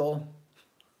hostile?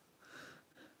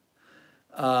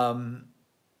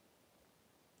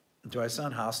 Do I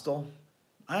sound hostile?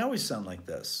 I always sound like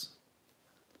this.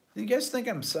 Do you guys think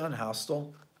I'm sound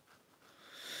hostile?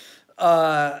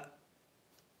 I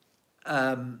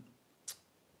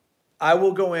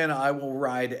will go in, I will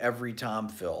ride every tom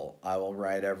fill. I will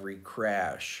ride every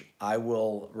crash. I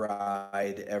will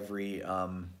ride every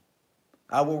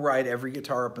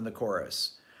guitar up in the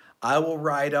chorus. I will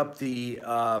ride up the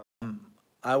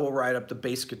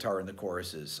bass guitar in the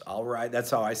choruses.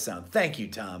 That's how I sound. Thank you,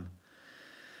 Tom.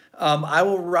 I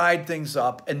will ride things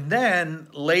up, and then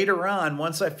later on,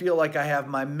 once I feel like I have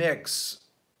my mix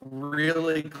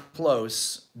really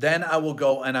close, then I will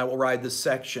go and I will ride the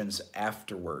sections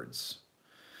afterwards.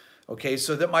 Okay,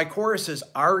 so that my choruses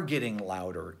are getting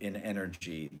louder in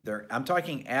energy. I'm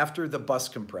talking after the bus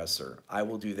compressor. I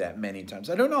will do that many times.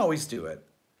 I don't always do it.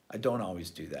 I don't always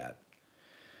do that.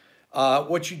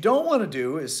 What you don't want to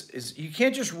do is you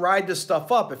can't just ride the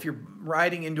stuff up if you're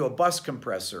riding into a bus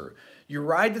compressor. You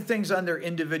ride the things on their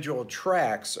individual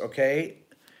tracks, okay?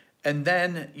 And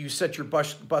then you set your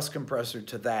bus compressor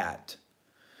to that.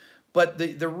 But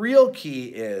the real key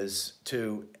is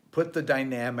to put the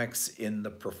dynamics in the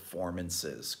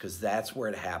performances, because that's where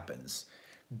it happens.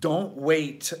 Don't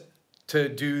wait to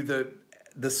do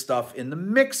the stuff in the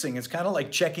mixing. It's kind of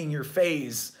like checking your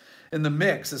phase in the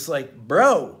mix. It's like,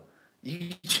 bro,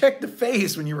 you check the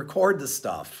phase when you record the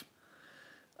stuff.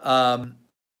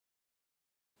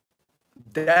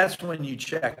 That's when you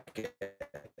check it.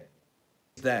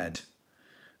 Then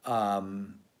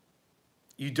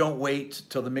you don't wait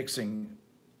till the mixing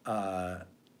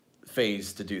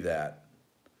phase to do that.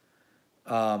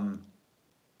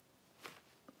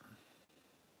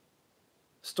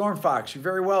 Storm Fox, you're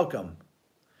very welcome.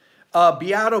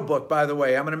 Beato book, by the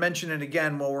way, I'm going to mention it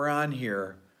again while we're on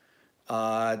here.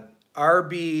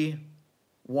 RB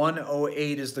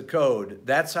 108 is the code.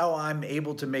 That's how I'm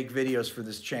able to make videos for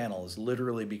this channel, is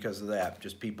literally because of that.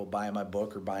 Just people buying my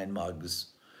book or buying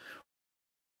mugs.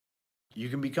 You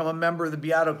can become a member of the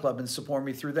Beato Club and support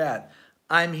me through that.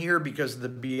 I'm here because of the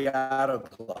Beato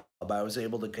Club. I was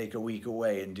able to take a week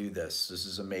away and do this. This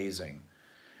is amazing.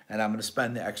 And I'm going to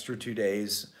spend the extra 2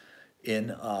 days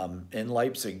in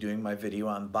Leipzig doing my video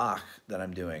on Bach that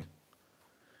I'm doing.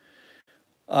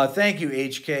 Thank you,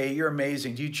 HK. You're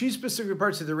amazing. Do you choose specific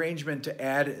parts of the arrangement to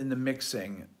add in the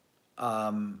mixing?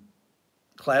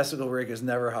 Classical Rick is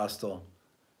never hostile.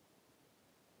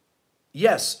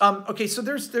 Yes. Okay, so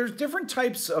there's different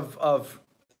types of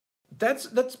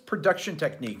that's production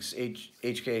techniques,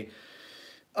 HK.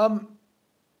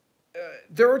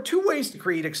 There are two ways to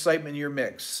create excitement in your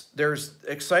mix. There's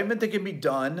excitement that can be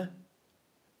done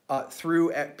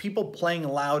through people playing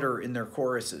louder in their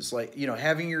choruses, like, you know,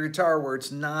 having your guitar where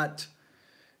it's not,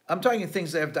 I'm talking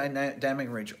things that have dynamic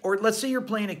range. Or let's say you're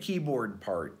playing a keyboard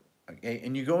part, okay,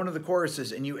 and you go into the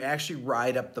choruses and you actually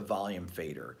ride up the volume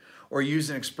fader, or use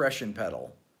an expression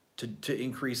pedal to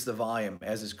increase the volume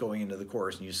as it's going into the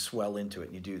chorus, and you swell into it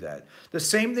and you do that. The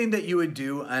same thing that you would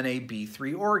do on a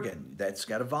B3 organ. That's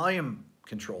got a volume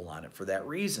control on it for that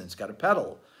reason. It's got a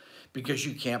pedal, because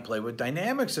you can't play with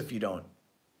dynamics if you don't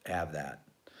have that.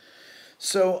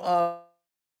 So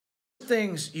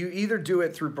things, you either do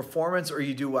it through performance or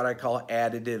you do what I call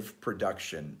additive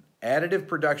production. Additive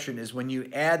production is when you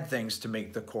add things to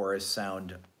make the chorus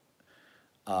sound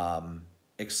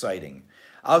exciting.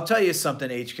 I'll tell you something,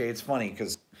 HK, it's funny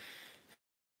because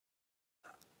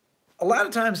a lot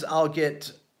of times I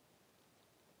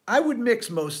would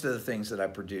mix most of the things that I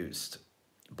produced,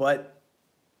 but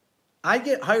I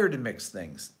get hired to mix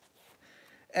things.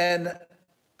 And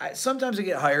sometimes I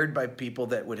get hired by people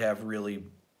that would have really,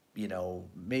 you know,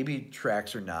 maybe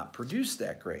tracks are not produced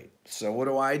that great. So what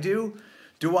do?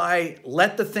 Do I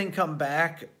let the thing come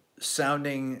back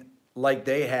sounding like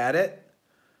they had it?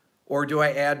 Or do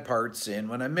I add parts in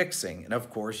when I'm mixing? And of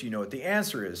course, you know what the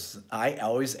answer is. I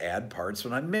always add parts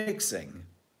when I'm mixing.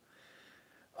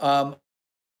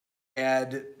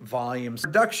 Add volumes,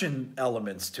 production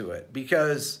elements to it,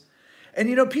 because, and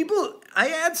you know, I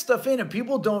add stuff in and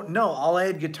people don't know. I'll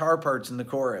add guitar parts in the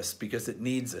chorus because it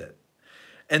needs it.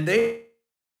 And they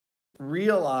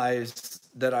realize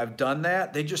that I've done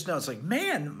that. They just know, it's like,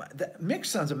 man, that mix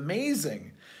sounds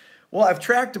amazing. Well, I've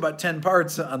tracked about 10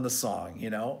 parts on the song, you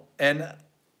know, and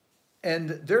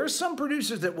there are some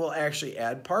producers that will actually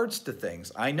add parts to things.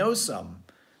 I know some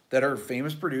that are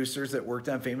famous producers that worked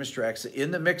on famous tracks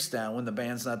in the mix down when the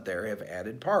band's not there have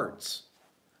added parts.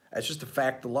 That's just a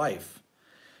fact of life.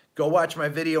 Go watch my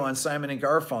video on Simon and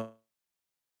Garfunkel.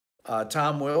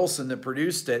 Tom Wilson that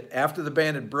produced it after the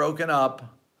band had broken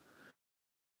up,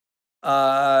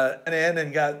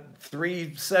 and got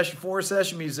 4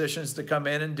 session musicians to come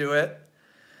in and do it,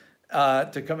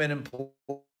 to come in and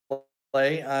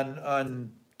play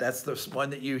on that's the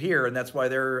one that you hear, and that's why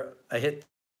they're a hit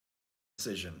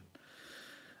decision.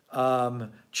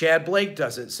 Chad Blake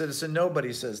does it. Citizen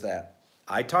Nobody says that.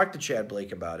 I talked to Chad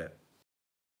Blake about it.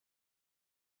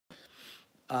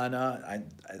 On I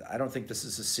don't think this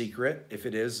is a secret. If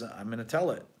it is, I'm going to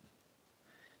tell it.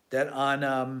 That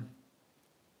on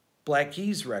Black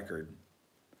Keys record,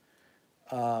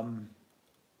 the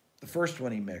first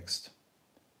one he mixed,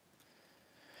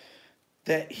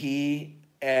 that he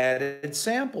added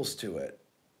samples to it.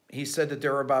 He said that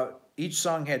there were about, each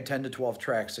song had 10 to 12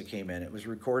 tracks that came in. It was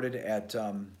recorded at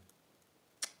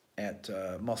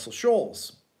Muscle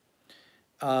Shoals.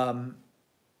 And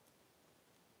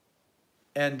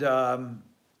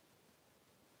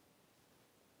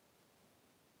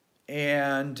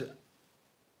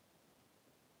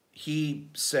he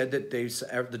said that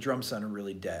the drum sounded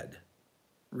really dead,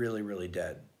 really, really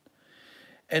dead.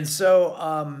 And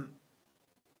so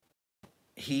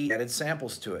he added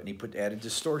samples to it, and he added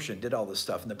distortion, did all this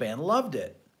stuff, and the band loved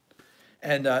it.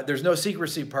 And there's no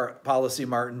secrecy policy,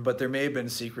 Martin, but there may have been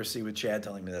secrecy with Chad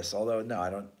telling me this. Although, no, I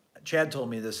don't. Chad told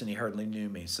me this, and he hardly knew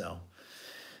me, so.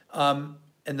 And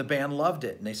the band loved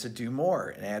it, and they said, do more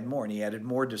and add more, and he added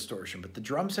more distortion. But the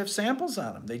drums have samples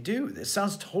on them. They do. It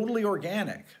sounds totally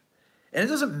organic. And it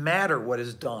doesn't matter what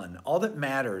is done. All that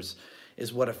matters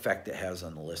is what effect it has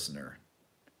on the listener.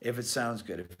 If it sounds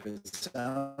good, if it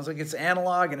sounds like it's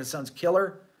analog and it sounds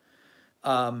killer.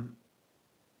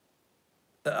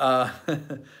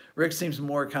 Rick seems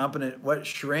more competent. What,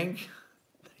 Shrink?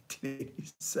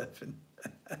 1987.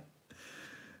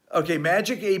 Okay,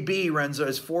 Magic AB, Renzo,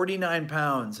 is 49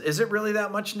 pounds. Is it really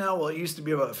that much now? Well, it used to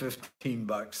be about 15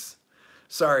 bucks.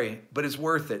 Sorry, but it's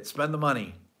worth it. Spend the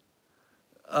money.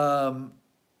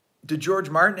 Did George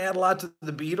Martin add a lot to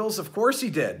the Beatles? Of course he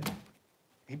did.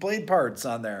 He played parts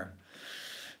on there.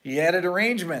 He added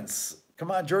arrangements.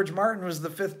 Come on, George Martin was the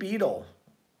fifth Beatle.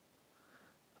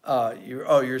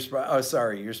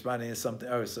 Sorry, you're responding to something.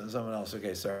 Oh, someone else.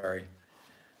 Okay, sorry.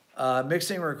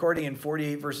 Mixing and recording in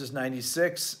 48 versus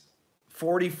 96,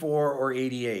 44 or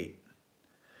 88.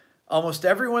 Almost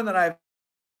everyone that I've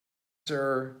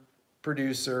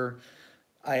producer,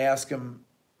 I ask them,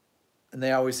 and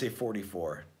they always say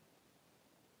 44.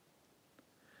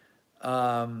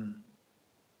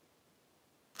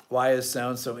 Why is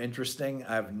sound so interesting?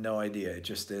 I have no idea. It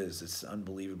just is. It's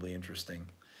unbelievably interesting.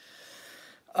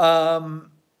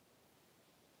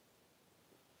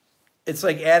 It's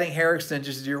like adding hair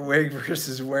extensions to your wig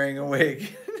versus wearing a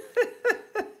wig.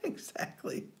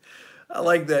 Exactly. I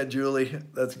like that, Julie.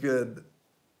 That's good.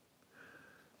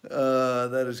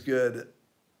 That is good.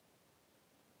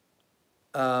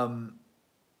 Where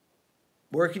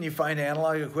can you find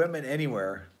analog equipment?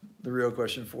 Anywhere. The real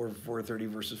question for 430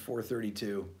 versus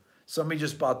 432. Somebody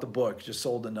just bought the book, just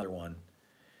sold another one.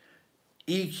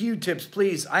 EQ tips,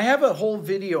 please. I have a whole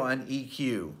video on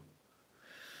EQ.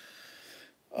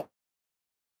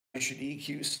 I should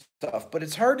EQ stuff, but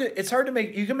it's hard to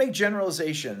make. You can make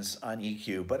generalizations on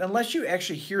EQ, but unless you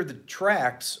actually hear the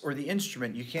tracks or the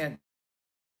instrument, you can't.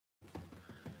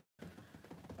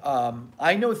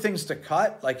 I know things to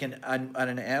cut, like on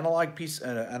an analog piece,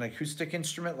 an acoustic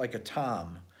instrument, like a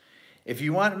tom. If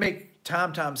you want to make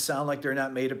tom-toms sound like they're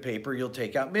not made of paper, you'll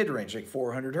take out mid-range, like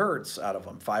 400 hertz out of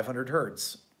them, 500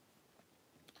 hertz.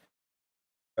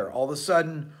 All of a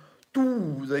sudden,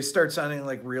 they start sounding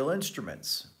like real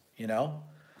instruments, you know?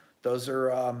 Those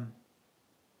are,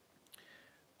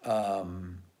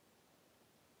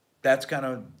 that's kind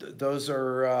of, those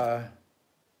are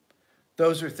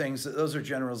things, those are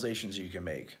generalizations you can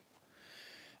make.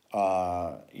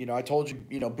 You know, I told you,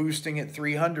 you know, boosting at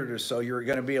 300 or so, you're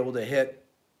going to be able to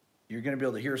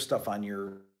hear stuff on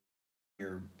your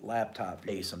laptop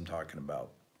bass I'm talking about.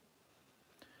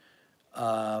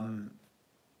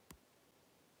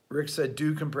 Rick said,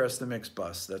 do compress the mix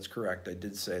bus. That's correct. I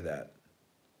did say that.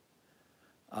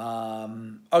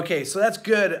 Okay, so that's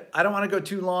good. I don't want to go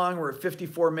too long. We're at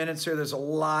 54 minutes here. There's a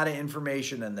lot of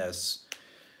information in this.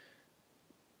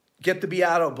 Get the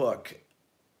Beato book.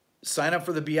 Sign up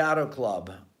for the Beato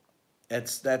Club.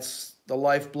 That's the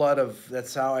lifeblood of,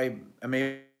 that's how I'm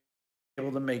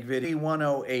able to make video.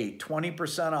 108,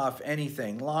 20% off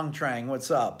anything. Long Trang, what's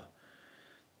up?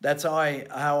 That's how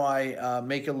I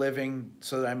make a living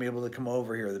so that I'm able to come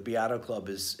over here. The Beato Club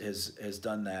has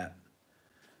done that.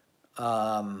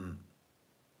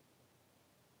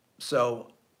 So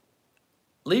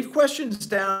leave questions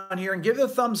down here and give it a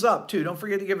thumbs up too. Don't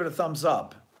forget to give it a thumbs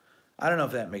up. I don't know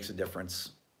if that makes a difference,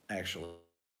 actually,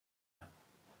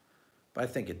 but I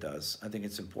think it does. I think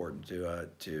it's important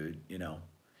to you know,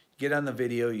 get on the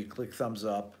video, you click thumbs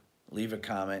up, leave a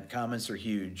comment. Comments are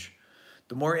huge.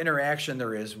 the more interaction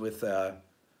there is with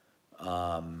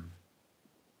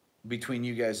between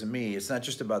you guys and me, it's not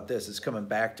just about this. It's coming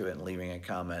back to it and leaving a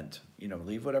comment. You know,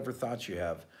 leave whatever thoughts you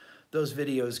have. Those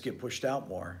videos get pushed out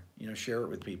more. You know, share it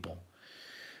with people.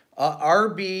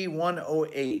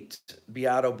 RB108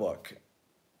 Beato book.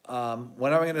 When am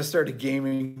I going to start a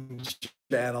gaming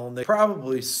channel?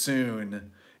 Probably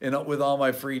soon. And with all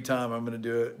my free time, I'm going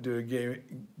to do a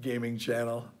gaming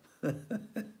channel.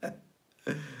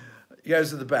 You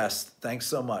guys are the best. Thanks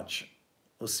so much.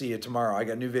 We'll see you tomorrow. I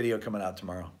got a new video coming out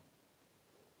tomorrow.